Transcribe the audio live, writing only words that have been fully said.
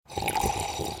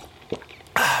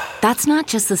That's not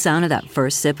just the sound of that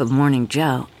first sip of Morning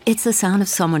Joe. It's the sound of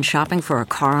someone shopping for a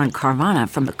car on Carvana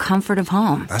from the comfort of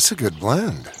home. That's a good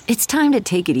blend. It's time to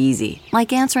take it easy,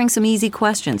 like answering some easy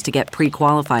questions to get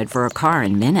pre-qualified for a car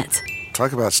in minutes.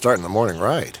 Talk about starting the morning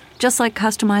right. Just like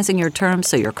customizing your terms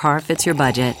so your car fits your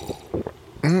budget.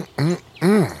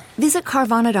 Visit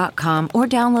Carvana.com or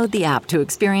download the app to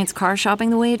experience car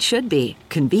shopping the way it should be.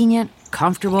 Convenient,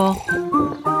 comfortable.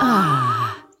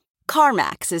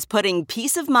 CarMax is putting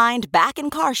peace of mind back in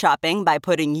car shopping by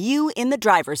putting you in the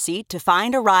driver's seat to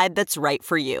find a ride that's right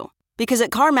for you. Because at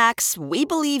CarMax, we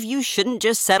believe you shouldn't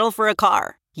just settle for a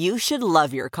car. You should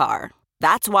love your car.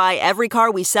 That's why every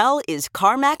car we sell is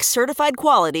CarMax certified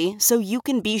quality, so you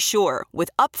can be sure with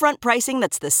upfront pricing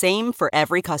that's the same for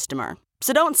every customer.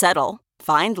 So don't settle.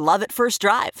 Find love at first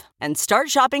drive and start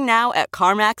shopping now at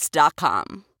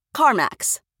CarMax.com.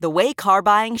 CarMax, the way car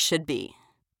buying should be.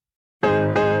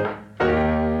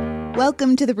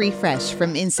 Welcome to The Refresh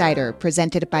from Insider,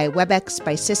 presented by WebEx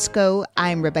by Cisco.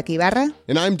 I'm Rebecca Ibarra.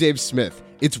 And I'm Dave Smith.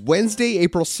 It's Wednesday,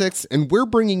 April 6th, and we're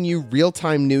bringing you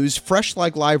real-time news fresh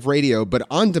like live radio, but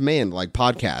on demand like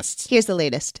podcasts. Here's the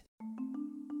latest.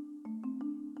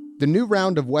 The new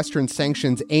round of Western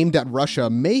sanctions aimed at Russia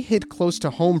may hit close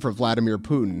to home for Vladimir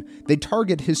Putin. They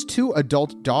target his two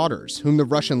adult daughters, whom the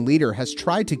Russian leader has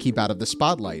tried to keep out of the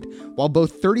spotlight. While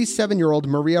both 37-year-old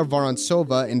Maria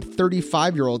Vorontsova and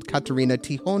 35-year-old Katerina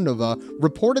Tikhonova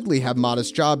reportedly have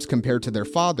modest jobs compared to their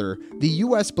father, the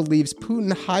U.S. believes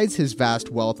Putin hides his vast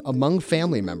wealth among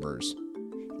family members.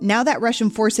 Now that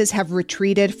Russian forces have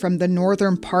retreated from the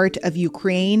northern part of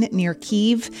Ukraine near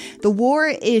Kyiv, the war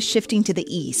is shifting to the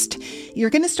east. You're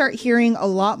going to start hearing a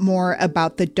lot more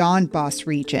about the Donbas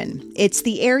region. It's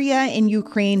the area in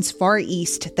Ukraine's far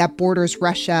east that borders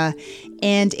Russia,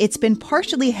 and it's been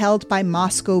partially held by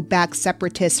Moscow-backed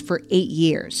separatists for 8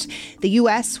 years. The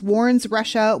U.S. warns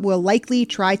Russia will likely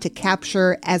try to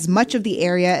capture as much of the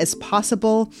area as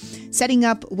possible, setting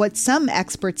up what some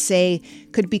experts say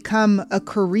could become a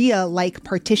Korea-like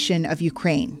partition of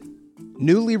Ukraine.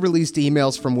 Newly released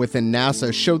emails from within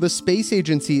NASA show the space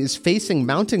agency is facing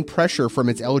mounting pressure from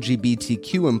its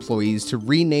LGBTQ employees to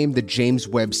rename the James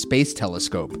Webb Space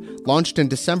Telescope. Launched in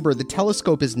December, the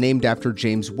telescope is named after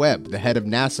James Webb, the head of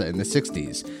NASA in the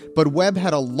 60s. But Webb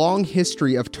had a long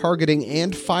history of targeting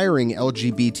and firing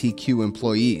LGBTQ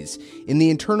employees. In the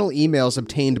internal emails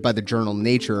obtained by the journal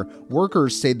Nature,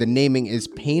 workers say the naming is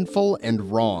painful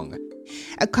and wrong.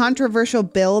 A controversial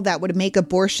bill that would make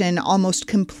abortion almost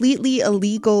completely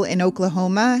illegal in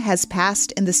Oklahoma has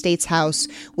passed in the state's House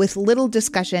with little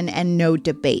discussion and no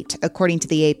debate, according to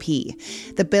the AP.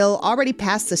 The bill already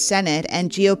passed the Senate,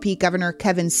 and GOP Governor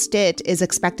Kevin Stitt is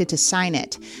expected to sign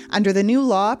it. Under the new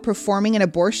law, performing an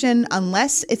abortion,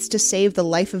 unless it's to save the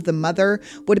life of the mother,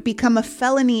 would become a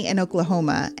felony in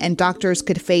Oklahoma, and doctors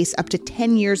could face up to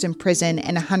 10 years in prison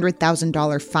and a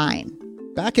 $100,000 fine.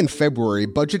 Back in February,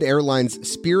 budget airlines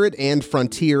Spirit and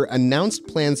Frontier announced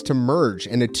plans to merge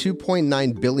in a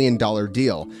 $2.9 billion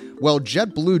deal. Well,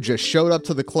 JetBlue just showed up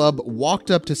to the club,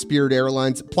 walked up to Spirit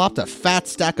Airlines, plopped a fat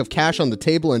stack of cash on the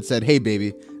table and said, "Hey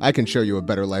baby, I can show you a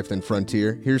better life than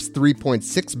Frontier. Here's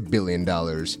 $3.6 billion.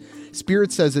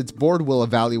 Spirit says its board will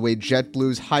evaluate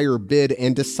JetBlue's higher bid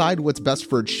and decide what's best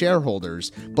for its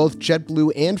shareholders. Both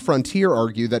JetBlue and Frontier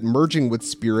argue that merging with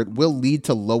Spirit will lead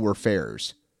to lower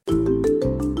fares.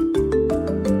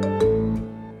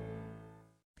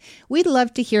 We'd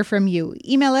love to hear from you.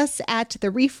 Email us at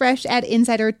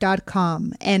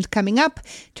therefresh@insider.com. And coming up,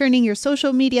 turning your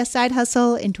social media side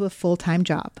hustle into a full-time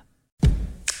job.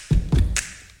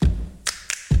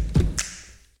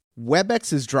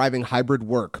 WebEx is driving hybrid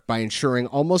work by ensuring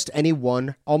almost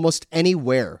anyone, almost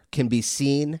anywhere can be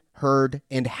seen, heard,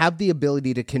 and have the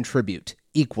ability to contribute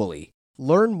equally.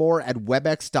 Learn more at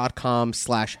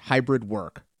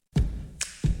webex.com/hybridwork.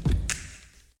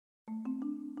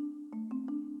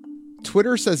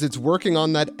 Twitter says it's working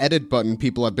on that edit button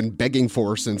people have been begging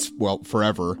for since, well,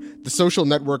 forever. The social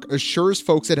network assures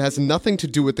folks it has nothing to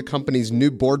do with the company's new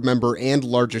board member and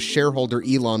largest shareholder,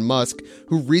 Elon Musk,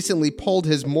 who recently polled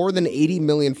his more than 80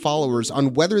 million followers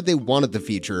on whether they wanted the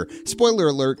feature. Spoiler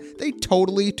alert, they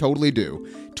totally do.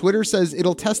 Twitter says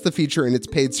it'll test the feature in its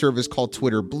paid service called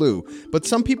Twitter Blue, but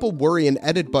some people worry an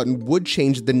edit button would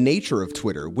change the nature of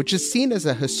Twitter, which is seen as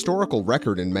a historical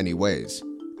record in many ways.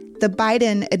 The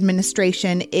Biden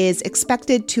administration is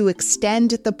expected to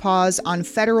extend the pause on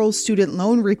federal student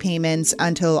loan repayments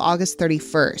until August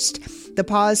 31st. The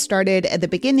pause started at the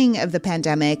beginning of the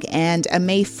pandemic, and a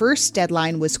May 1st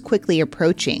deadline was quickly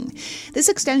approaching. This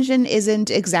extension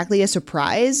isn't exactly a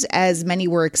surprise, as many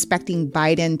were expecting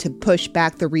Biden to push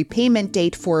back the repayment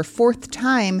date for a fourth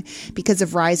time because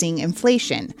of rising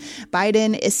inflation.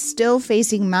 Biden is still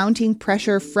facing mounting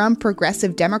pressure from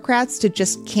progressive Democrats to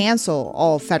just cancel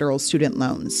all federal student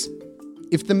loans.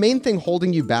 If the main thing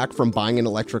holding you back from buying an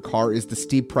electric car is the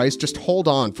steep price, just hold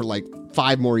on for like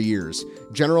 5 more years.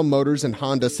 General Motors and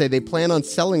Honda say they plan on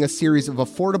selling a series of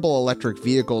affordable electric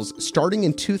vehicles starting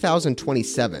in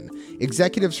 2027.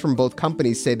 Executives from both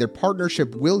companies say their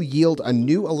partnership will yield a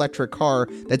new electric car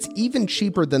that's even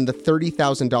cheaper than the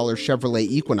 $30,000 Chevrolet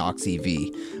Equinox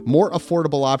EV. More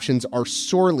affordable options are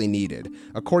sorely needed.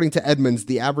 According to Edmunds,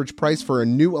 the average price for a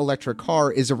new electric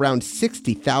car is around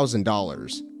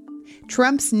 $60,000.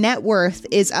 Trump's net worth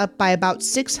is up by about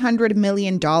 $600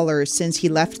 million since he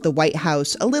left the White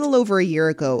House a little over a year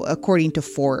ago, according to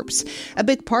Forbes. A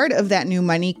big part of that new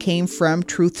money came from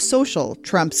Truth Social,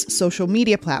 Trump's social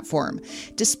media platform.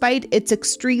 Despite its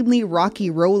extremely rocky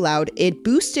rollout, it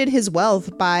boosted his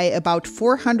wealth by about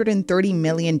 $430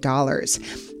 million.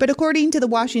 But according to the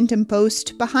Washington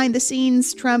Post, behind the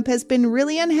scenes, Trump has been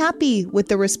really unhappy with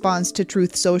the response to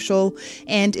Truth Social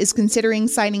and is considering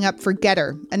signing up for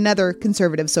Getter, another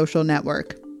conservative social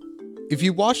network. If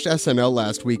you watched SNL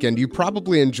last weekend, you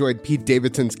probably enjoyed Pete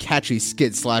Davidson's catchy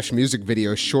skit/music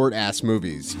video, Short Ass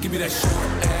Movies. Give me that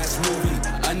short ass movie,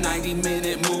 a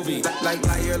 90-minute movie. Like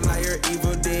Liar, Liar,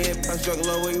 Evil Dead, plus Drug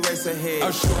Low Eraser Head.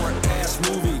 A short ass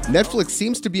movie. Netflix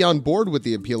seems to be on board with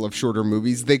the appeal of shorter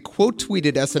movies. They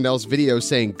quote-tweeted SNL's video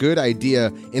saying, "Good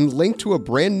idea," and linked to a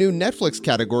brand new Netflix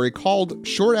category called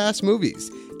Short Ass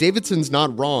Movies. Davidson's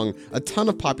not wrong. A ton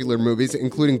of popular movies,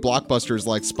 including blockbusters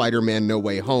like Spider-Man No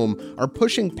Way Home, are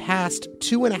pushing past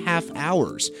 2.5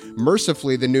 hours.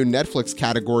 Mercifully, the new Netflix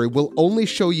category will only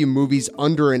show you movies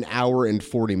under an hour and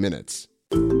 40 minutes.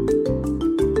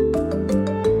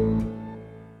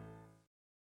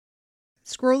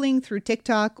 Scrolling through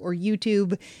TikTok or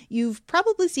YouTube, you've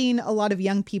probably seen a lot of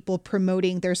young people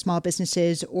promoting their small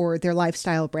businesses or their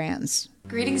lifestyle brands.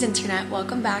 Greetings, Internet.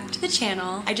 Welcome back to the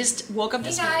channel. I just woke up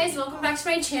this morning. Hey guys, welcome back to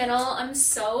my channel. I'm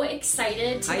so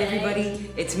excited today. Hi everybody,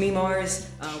 it's me, Mars.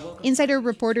 Insider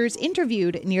reporters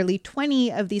interviewed nearly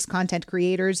 20 of these content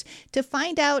creators to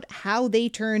find out how they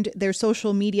turned their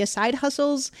social media side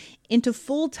hustles into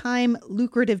full-time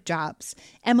lucrative jobs.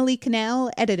 Emily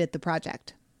Cannell edited the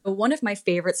project. One of my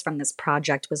favorites from this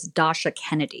project was Dasha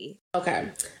Kennedy. Okay,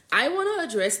 I want to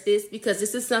address this because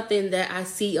this is something that I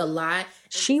see a lot.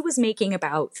 She was making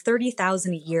about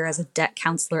 $30,000 a year as a debt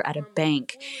counselor at a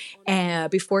bank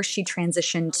before she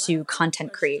transitioned to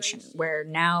content creation, where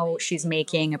now she's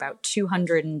making about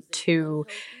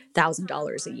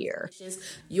 $202,000 a year.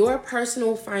 Your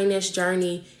personal finance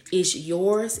journey is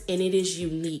yours and it is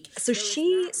unique. So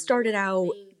she started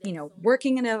out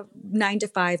working in a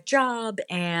 9-to-5 job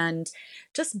and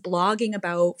just blogging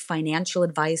about financial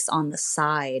advice on the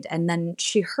side. And then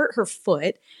she hurt her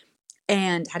foot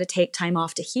and had to take time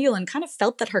off to heal and kind of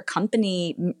felt that her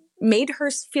company made her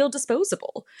feel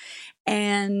disposable.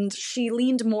 And she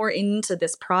leaned more into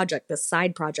this project, this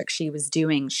side project she was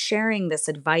doing, sharing this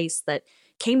advice that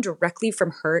came directly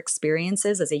from her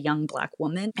experiences as a young Black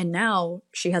woman. And now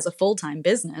she has a full-time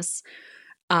business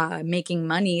making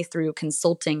money through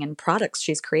consulting and products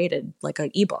she's created, like an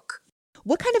ebook.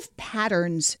 What kind of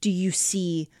patterns do you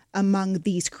see among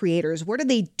these creators? What are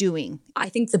they doing? I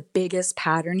think the biggest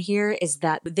pattern here is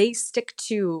that they stick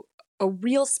to a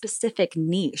real specific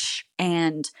niche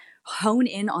and hone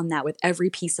in on that with every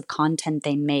piece of content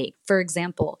they make. For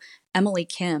example, Emily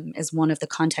Kim is one of the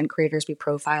content creators we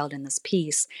profiled in this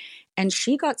piece. And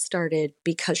she got started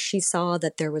because she saw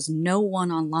that there was no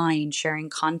one online sharing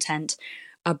content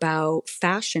about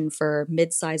fashion for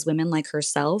mid-sized women like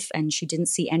herself, and she didn't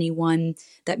see anyone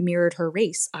that mirrored her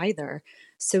race either.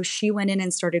 So she went in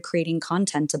and started creating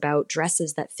content about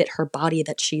dresses that fit her body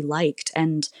that she liked,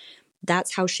 and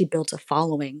that's how she built a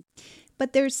following.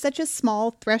 But there's such a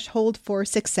small threshold for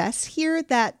success here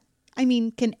that,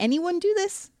 can anyone do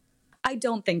this? I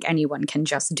don't think anyone can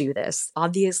just do this.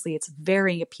 Obviously, it's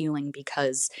very appealing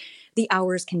because the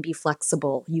hours can be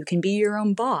flexible. You can be your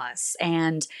own boss,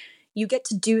 and you get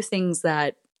to do things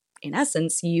that, in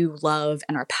essence, you love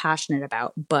and are passionate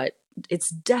about, but it's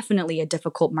definitely a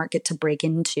difficult market to break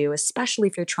into, especially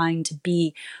if you're trying to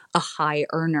be a high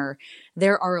earner.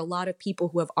 There are a lot of people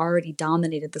who have already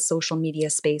dominated the social media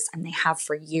space, and they have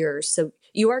for years. So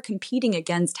you are competing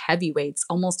against heavyweights,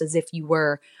 almost as if you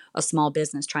were a small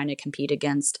business trying to compete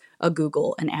against a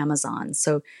Google and Amazon.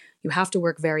 So You have to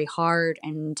work very hard,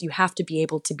 and you have to be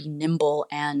able to be nimble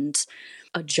and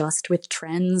adjust with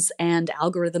trends and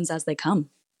algorithms as they come.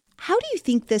 How do you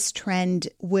think this trend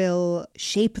will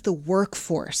shape the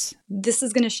workforce? This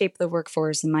is going to shape the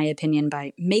workforce, in my opinion,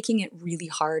 by making it really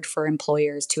hard for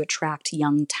employers to attract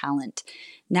young talent.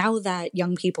 Now that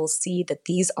young people see that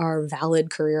these are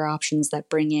valid career options that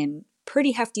bring in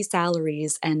pretty hefty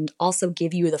salaries and also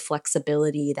give you the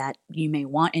flexibility that you may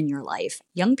want in your life,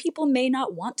 young people may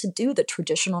not want to do the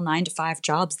traditional 9-to-5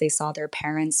 jobs they saw their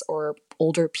parents or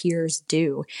older peers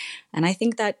do. And I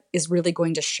think that is really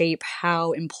going to shape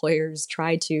how employers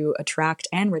try to attract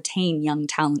and retain young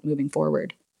talent moving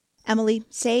forward. Emily,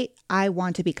 say I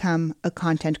want to become a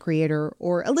content creator,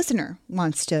 or a listener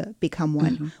wants to become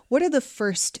one. Mm-hmm. What are the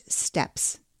first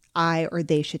steps I or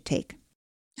they should take?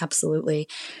 Absolutely.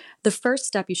 The first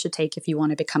step you should take if you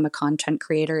want to become a content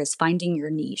creator is finding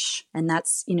your niche. And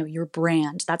that's, your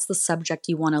brand. That's the subject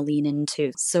you want to lean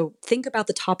into. So think about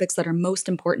the topics that are most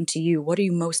important to you. What are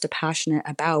you most passionate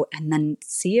about? And then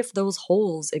see if those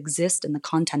holes exist in the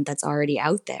content that's already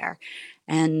out there.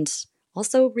 And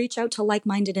also reach out to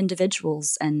like-minded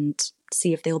individuals and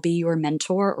see if they'll be your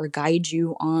mentor or guide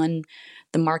you on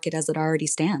the market as it already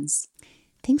stands.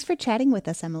 Thanks for chatting with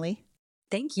us, Emily.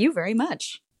 Thank you very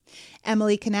much.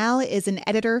 Emily Canal is an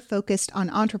editor focused on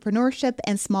entrepreneurship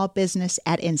and small business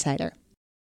at Insider.